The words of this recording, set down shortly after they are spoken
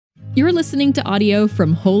You're listening to audio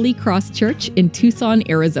from Holy Cross Church in Tucson,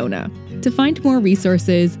 Arizona. To find more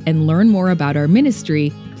resources and learn more about our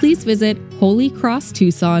ministry, please visit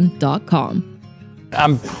holycrosstucson.com.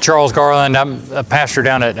 I'm Charles Garland. I'm a pastor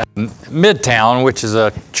down at Midtown, which is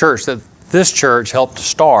a church that this church helped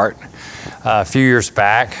start a few years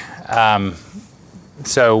back.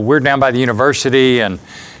 So we're down by the university and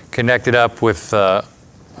connected up with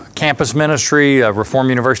campus ministry, a Reformed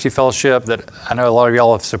University Fellowship that I know a lot of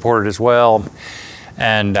y'all have supported as well.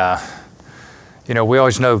 And, we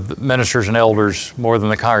always know ministers and elders more than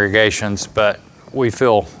the congregations, but we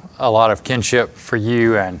feel a lot of kinship for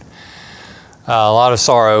you and a lot of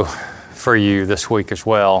sorrow for you this week as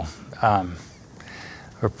well.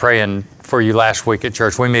 We're praying for you last week at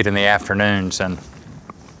church. We meet in the afternoons, and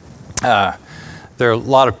there are a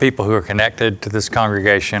lot of people who are connected to this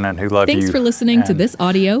congregation and who love you. Thanks for listening to this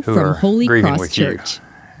audio from Holy Cross Church.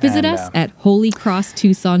 Visit us at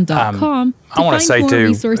holycrosstucson.com to find more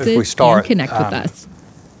resources and connect with us.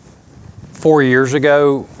 4 years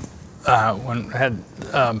ago, when I had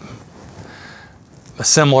a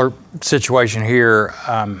similar situation here,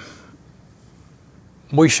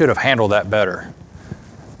 we should have handled that better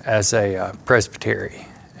as a presbytery,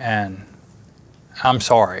 and I'm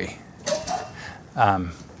sorry.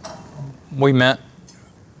 We meant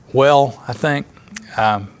well, I think,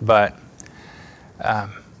 but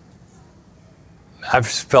I've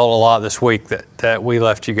felt a lot this week that we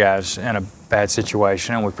left you guys in a bad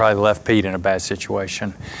situation, and we probably left Pete in a bad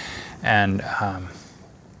situation, and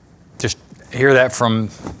just hear that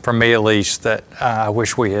from me at least, that I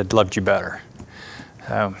wish we had loved you better.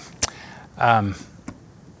 So, I'm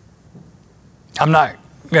not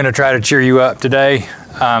going to try to cheer you up today.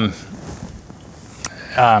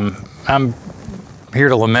 I'm here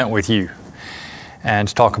to lament with you and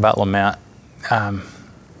to talk about lament.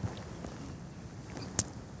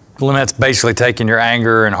 Lament's basically taking your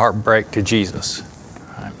anger and heartbreak to Jesus.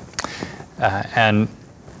 And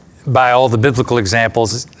by all the biblical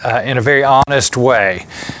examples, in a very honest way,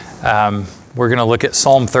 we're going to look at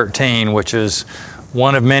Psalm 13, which is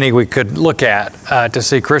one of many we could look at to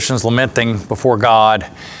see Christians lamenting before God.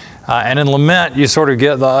 And in lament, you sort of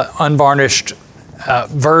get the unvarnished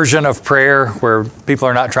version of prayer where people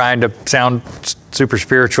are not trying to sound super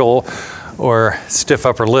spiritual or stiff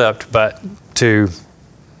upper-lipped, but to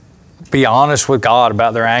be honest with God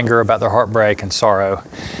about their anger, about their heartbreak and sorrow,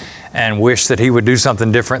 and wish that He would do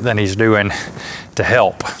something different than He's doing to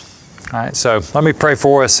help. All right, so let me pray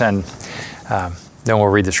for us, and then we'll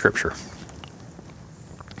read the scripture.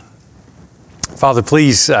 Father,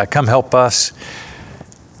 please come help us.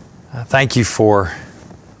 Thank you for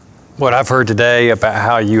what I've heard today about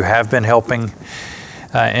how you have been helping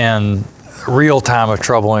in real time of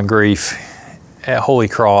trouble and grief at Holy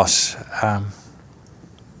Cross.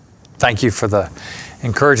 Thank you for the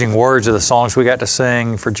encouraging words of the songs we got to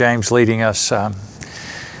sing, for James leading us.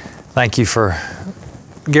 Thank you for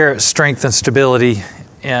Garrett's strength and stability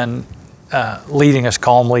in leading us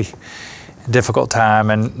calmly in a difficult time.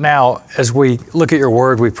 And now, as we look at your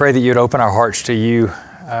word, we pray that you'd open our hearts to you.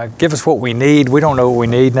 Give us what we need. We don't know what we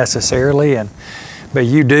need necessarily, but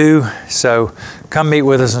you do. So come meet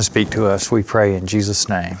with us and speak to us, we pray in Jesus'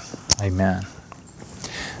 name. Amen.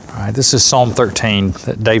 All right, this is Psalm 13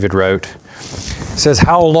 that David wrote. It says,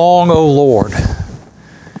 "How long, O Lord,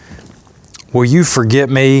 will you forget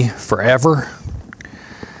me forever?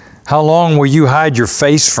 How long will you hide your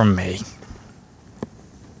face from me?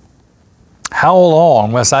 How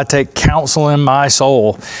long must I take counsel in my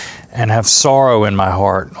soul and have sorrow in my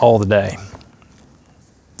heart all the day?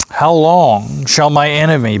 How long shall my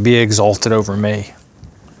enemy be exalted over me?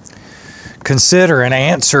 Consider and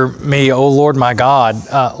answer me, O Lord my God.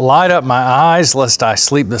 Light up my eyes, lest I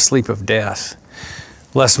sleep the sleep of death.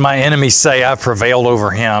 Lest my enemies say I've prevailed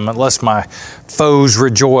over him, and lest my foes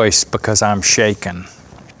rejoice because I'm shaken.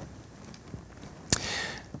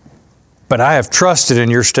 But I have trusted in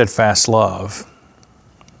your steadfast love.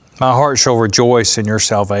 My heart shall rejoice in your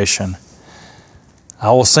salvation. I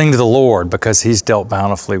will sing to the Lord because He's dealt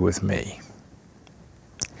bountifully with me."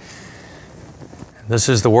 This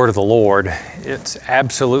is the word of the Lord. It's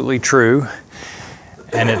absolutely true,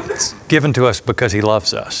 and it's given to us because He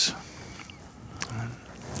loves us.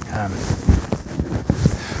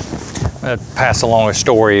 I'll pass along a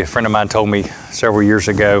story a friend of mine told me several years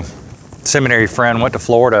ago. A seminary friend went to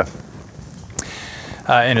Florida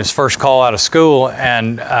in his first call out of school,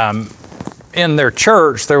 and in their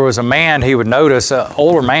church there was a man he would notice, an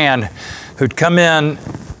older man who'd come in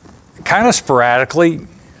kind of sporadically,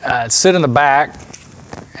 sit in the back,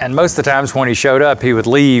 and most of the times when he showed up he would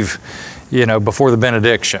leave before the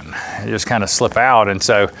benediction. You just kind of slip out. And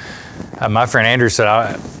so my friend Andrew said,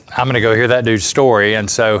 I'm going to go hear that dude's story. And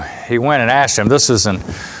so he went and asked him. This is in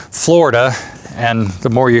Florida, and the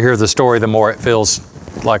more you hear the story, the more it feels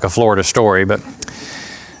like a Florida story. But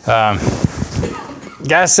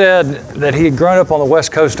guy said that he had grown up on the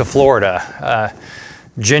west coast of Florida,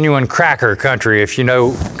 genuine cracker country, if you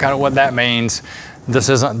know kind of what that means. This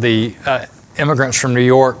isn't the immigrants from New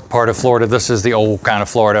York part of Florida. This is the old kind of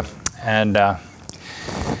Florida. And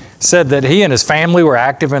said that he and his family were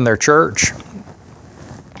active in their church.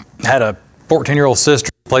 Had a 14-year-old sister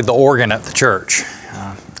who played the organ at the church.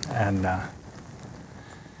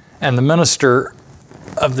 And the minister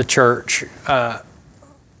of the church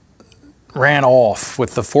ran off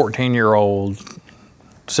with the 14-year-old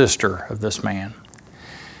sister of this man.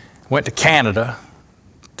 Went to Canada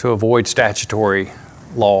to avoid statutory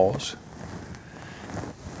laws.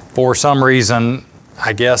 For some reason,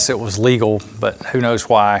 I guess it was legal, but who knows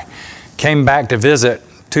why, came back to visit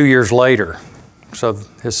 2 years later. So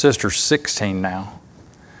his sister's 16 now.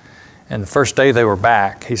 And the first day they were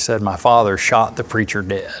back, he said, my father shot the preacher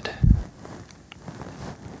dead.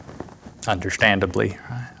 Understandably.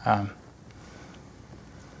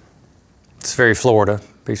 It's very Florida.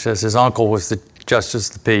 He says his uncle was the justice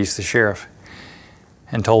of the peace, the sheriff,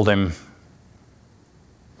 and told him,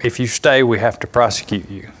 if you stay, we have to prosecute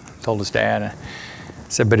you. Told his dad.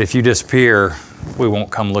 Said, but if you disappear, we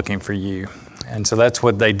won't come looking for you. And so that's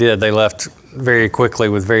what they did. They left very quickly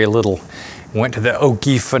with very little. Went to the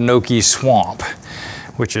Okefenokee Swamp,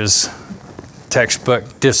 which is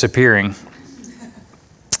textbook disappearing.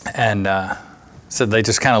 And said they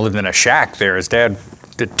just kind of lived in a shack there. His dad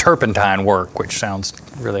did turpentine work, which sounds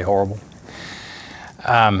really horrible.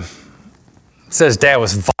 Says dad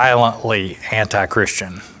was violently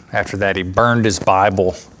anti-Christian. After that, he burned his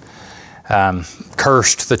Bible,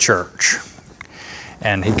 cursed the church.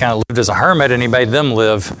 And he kind of lived as a hermit, and he made them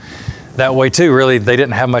live that way too. Really, they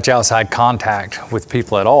didn't have much outside contact with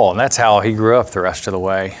people at all. And that's how he grew up the rest of the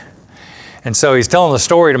way. And so he's telling the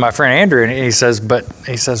story to my friend Andrew, and he says,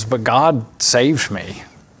 but God saved me.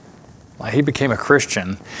 Like, he became a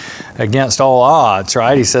Christian against all odds,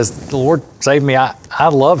 right? He says, the Lord saved me. I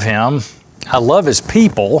love him. I love his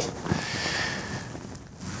people.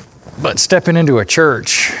 But stepping into a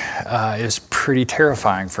church is pretty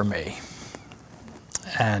terrifying for me.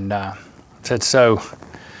 And said, so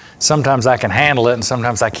sometimes I can handle it and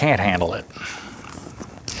sometimes I can't handle it.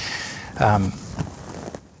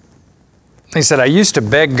 He said, I used to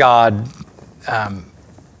beg God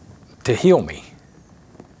to heal me.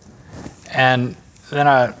 And then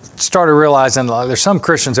I started realizing there's some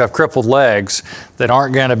Christians who have crippled legs that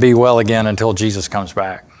aren't going to be well again until Jesus comes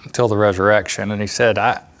back, until the resurrection. And he said,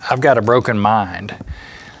 I've got a broken mind.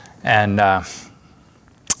 And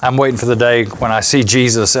I'm waiting for the day when I see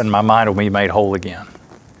Jesus and my mind will be made whole again.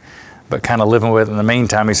 But kind of living with it in the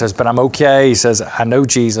meantime, he says, but I'm okay. He says, I know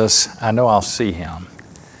Jesus. I know I'll see him.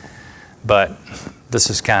 But this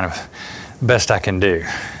is kind of best I can do.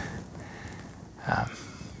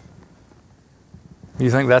 You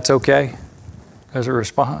think that's okay as a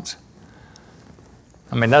response?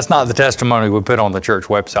 I mean, that's not the testimony we put on the church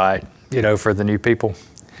website, for the new people.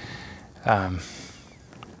 But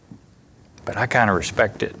I kind of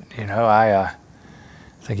respect it. I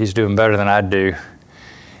think he's doing better than I'd do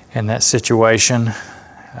in that situation.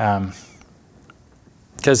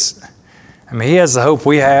 Because, he has the hope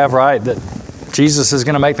we have, right? That Jesus is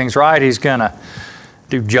going to make things right. He's going to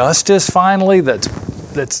do justice finally.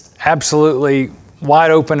 That's absolutely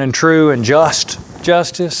wide open and true and just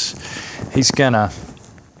justice. He's going to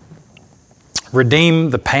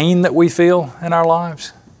redeem the pain that we feel in our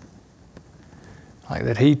lives. Like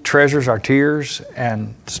that he treasures our tears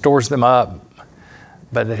and stores them up,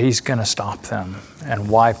 but that he's going to stop them and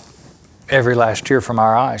wipe every last tear from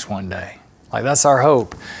our eyes one day. Like that's our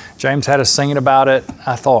hope. James had us singing about it,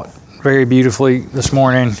 I thought, very beautifully this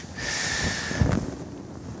morning.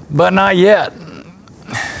 But not yet.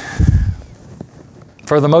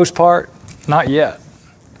 For the most part, not yet.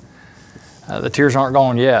 The tears aren't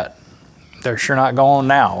gone yet. They're sure not gone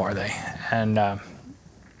now, are they? And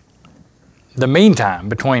the meantime,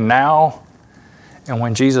 between now and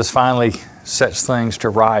when Jesus finally sets things to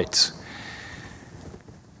rights,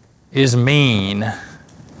 is mean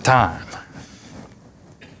time.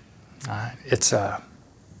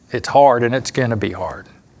 It's hard, and it's going to be hard.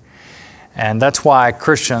 And that's why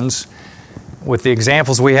Christians, with the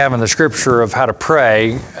examples we have in the Scripture of how to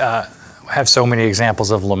pray, have so many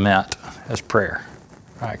examples of lament as prayer,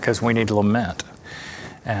 right? Because we need to lament.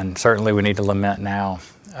 And certainly we need to lament now.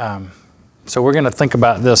 So we're going to think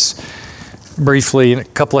about this briefly, a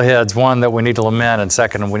couple of heads. One, that we need to lament, and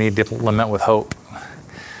second, we need to lament with hope.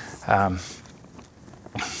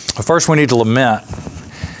 First, we need to lament.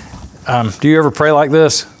 Do you ever pray like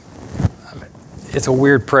this? It's a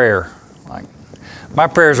weird prayer. Like, my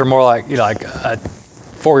prayers are more like, like a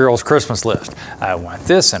 4-year-old's Christmas list. I want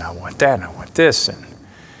this, and I want that, and I want this. And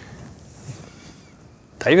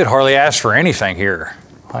David hardly asks for anything here.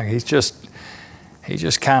 Like, he's just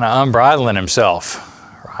kind of unbridling himself.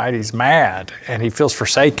 Right? He's mad, and he feels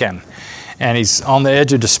forsaken, and he's on the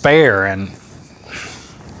edge of despair, and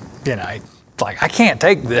like, I can't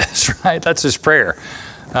take this. Right? That's his prayer.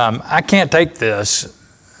 I can't take this.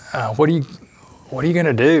 What are you going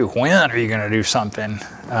to do? When are you going to do something?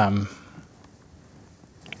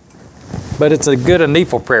 But it's a good and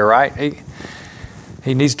needful prayer, right?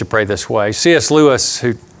 He needs to pray this way. C.S. Lewis,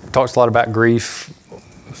 who talks a lot about grief,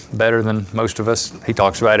 better than most of us. He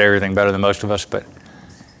talks about everything better than most of us, but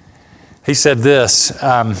he said this,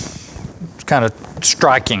 it's kind of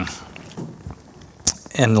striking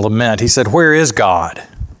in lament. He said, "Where is God?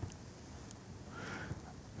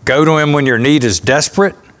 Go to him when your need is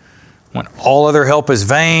desperate, when all other help is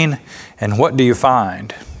vain, and what do you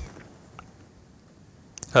find?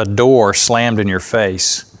 A door slammed in your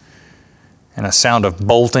face, and a sound of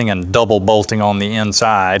bolting and double bolting on the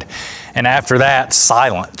inside, and after that,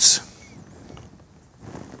 silence.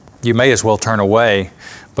 You may as well turn away,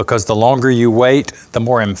 because the longer you wait, the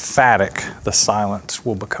more emphatic the silence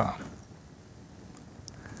will become."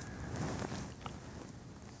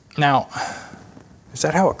 Now, is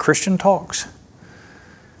that how a Christian talks?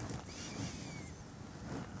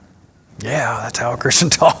 Yeah, that's how a Christian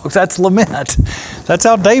talks. That's lament. That's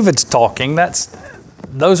how David's talking.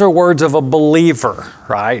 Those are words of a believer,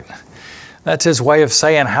 right? That's his way of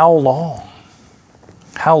saying, how long?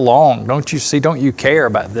 How long? Don't you see? Don't you care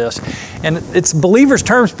about this? And it's believers'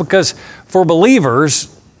 terms, because for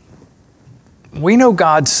believers, we know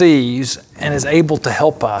God sees and is able to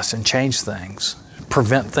help us and change things,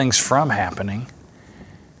 prevent things from happening.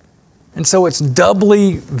 And so it's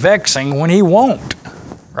doubly vexing when he won't,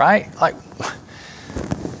 right? Like,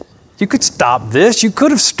 you could stop this. You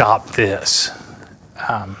could have stopped this.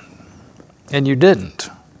 And you didn't.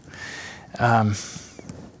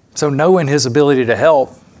 So knowing his ability to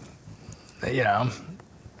help,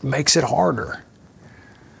 makes it harder.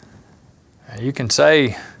 You can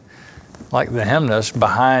say, like the hymnist,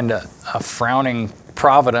 behind a frowning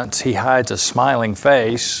providence, he hides a smiling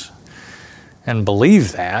face, and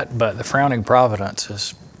believe that, but the frowning providence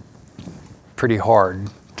is pretty hard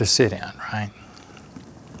to sit in, right?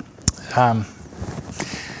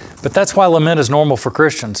 But that's why lament is normal for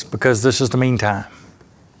Christians, because this is the meantime.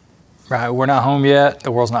 Right? We're not home yet.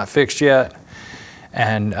 The world's not fixed yet.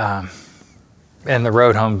 And the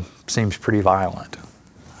road home seems pretty violent.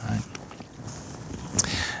 Right?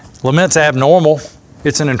 Lament's abnormal.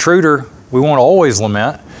 It's an intruder. We won't always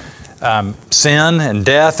lament. Sin and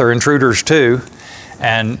death are intruders too.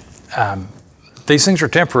 And these things are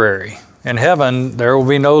temporary. In heaven, there will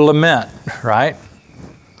be no lament, right?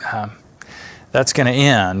 That's going to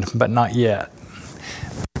end, but not yet.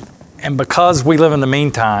 And because we live in the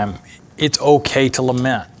meantime, it's okay to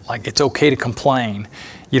lament. Like, it's okay to complain.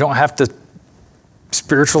 You don't have to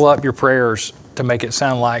spiritual up your prayers to make it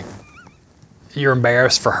sound like you're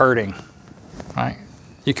embarrassed for hurting, right?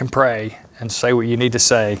 You can pray and say what you need to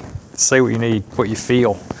say what you need, what you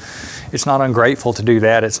feel. It's not ungrateful to do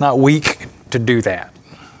that. It's not weak to do that.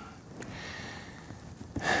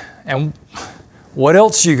 And what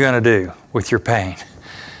else are you going to do with your pain?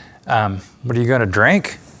 What are you going to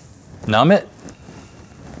drink? Numb it?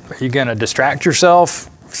 Are you going to distract yourself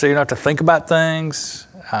so you don't have to think about things?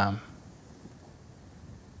 You're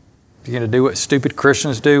going to do what stupid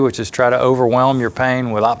Christians do, which is try to overwhelm your pain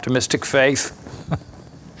with optimistic faith.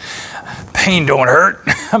 Pain don't hurt.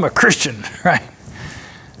 I'm a Christian, right?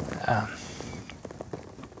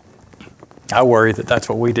 I worry that that's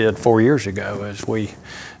what we did 4 years ago, as we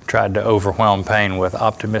tried to overwhelm pain with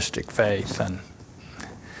optimistic faith, and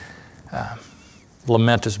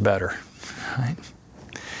lament is better, right?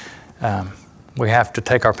 We have to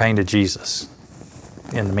take our pain to Jesus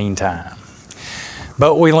in the meantime.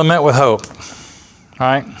 But we lament with hope,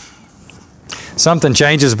 right? Something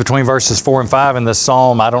changes between verses 4 and 5 in this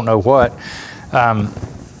psalm. I don't know what. But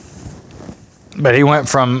he went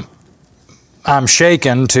from, I'm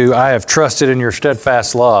shaken, to I have trusted in your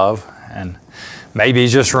steadfast love. And maybe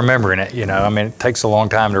he's just remembering it, I mean, it takes a long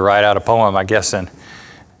time to write out a poem, I guess. And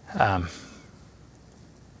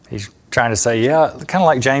he's trying to say, yeah, kind of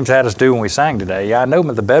like James had us do when we sang today. Yeah, I know him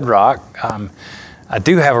at the bedrock. I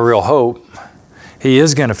do have a real hope. He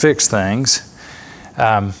is going to fix things.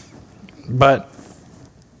 But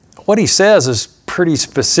what he says is pretty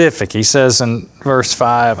specific. He says in verse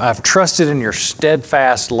 5, I've trusted in your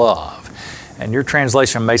steadfast love. And your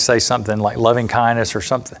translation may say something like loving kindness or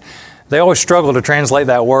something. They always struggle to translate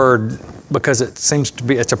that word because it seems to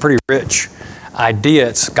be, it's a pretty rich idea.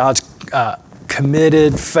 It's God's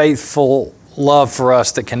committed, faithful love for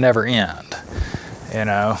us that can never end. You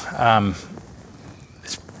know,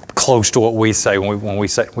 it's close to what we say when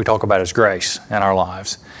we talk about His grace in our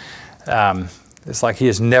lives. It's like He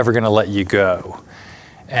is never going to let you go.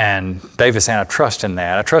 And David's saying, I trust in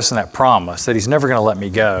that. I trust in that promise that He's never going to let me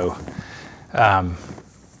go,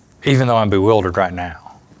 even though I'm bewildered right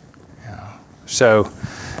now. You know? So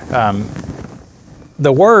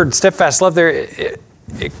the word steadfast love there,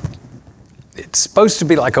 it's supposed to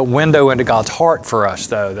be like a window into God's heart for us,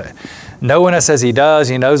 though. That knowing us as He does,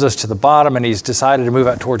 He knows us to the bottom, and He's decided to move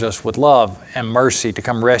out towards us with love and mercy to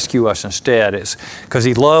come rescue us instead. It's because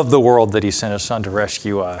He loved the world that He sent His Son to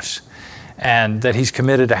rescue us, and that He's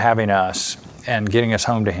committed to having us and getting us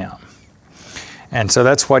home to Him. And so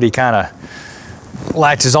that's what He kind of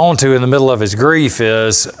latches on to in the middle of His grief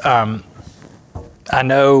is, I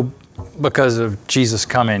know because of Jesus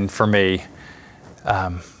coming for me,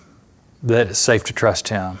 that it's safe to trust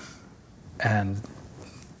Him, and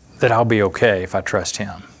that I'll be okay if I trust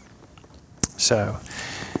Him. So,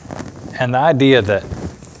 and the idea that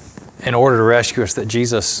in order to rescue us, that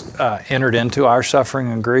Jesus entered into our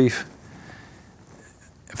suffering and grief,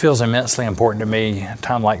 it feels immensely important to me at a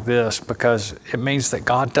time like this, because it means that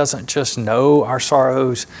God doesn't just know our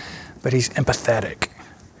sorrows, but He's empathetic.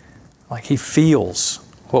 Like He feels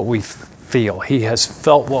what we feel. He has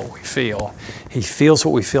felt what we feel. He feels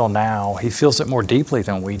what we feel now. He feels it more deeply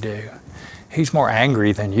than we do. He's more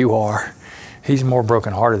angry than you are. He's more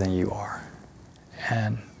brokenhearted than you are.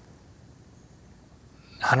 And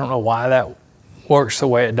I don't know why that works the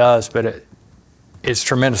way it does, but it's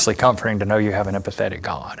tremendously comforting to know you have an empathetic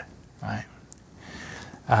God, right?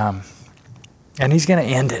 And He's going to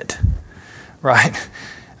end it, right?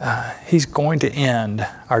 He's going to end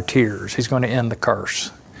our tears. He's going to end the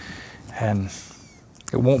curse. And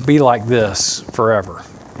it won't be like this forever.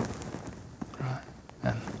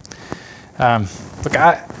 And, look,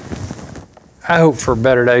 I hope for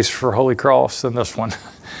better days for Holy Cross than this one.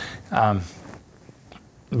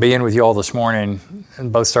 Being with you all this morning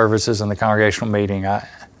in both services and the congregational meeting,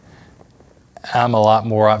 I'm a lot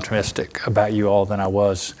more optimistic about you all than I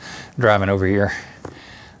was driving over here.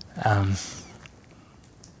 And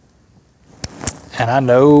I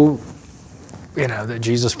know, that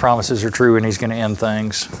Jesus' promises are true and He's going to end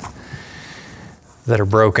things that are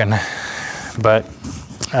broken. But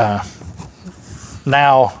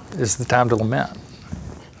now is the time to lament.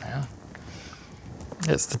 Yeah.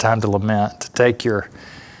 It's the time to lament, to take your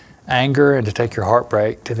anger and to take your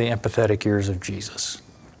heartbreak to the empathetic ears of Jesus.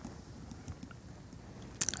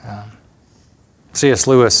 C.S.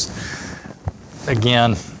 Lewis,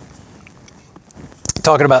 again,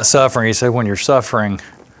 talking about suffering, he said, when you're suffering,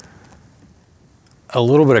 a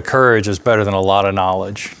little bit of courage is better than a lot of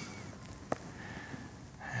knowledge.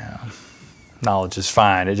 Knowledge is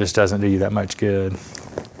fine, it just doesn't do you that much good.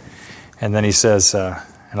 And then he says, and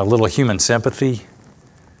a little human sympathy,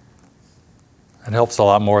 it helps a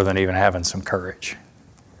lot more than even having some courage.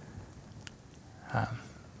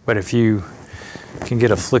 But if you can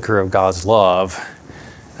get a flicker of God's love,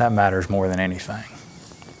 that matters more than anything.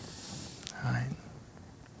 Right?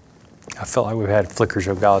 I felt like we've had flickers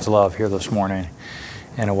of God's love here this morning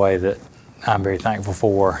in a way that I'm very thankful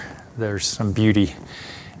for. There's some beauty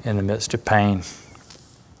in the midst of pain.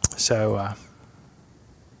 So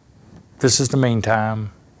this is the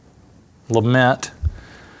meantime. Lament.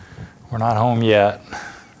 We're not home yet.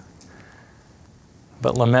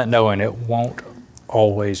 But lament knowing it won't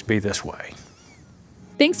always be this way.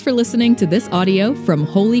 Thanks for listening to this audio from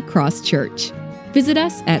Holy Cross Church. Visit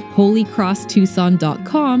us at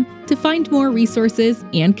holycrosstucson.com to find more resources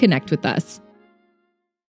and connect with us.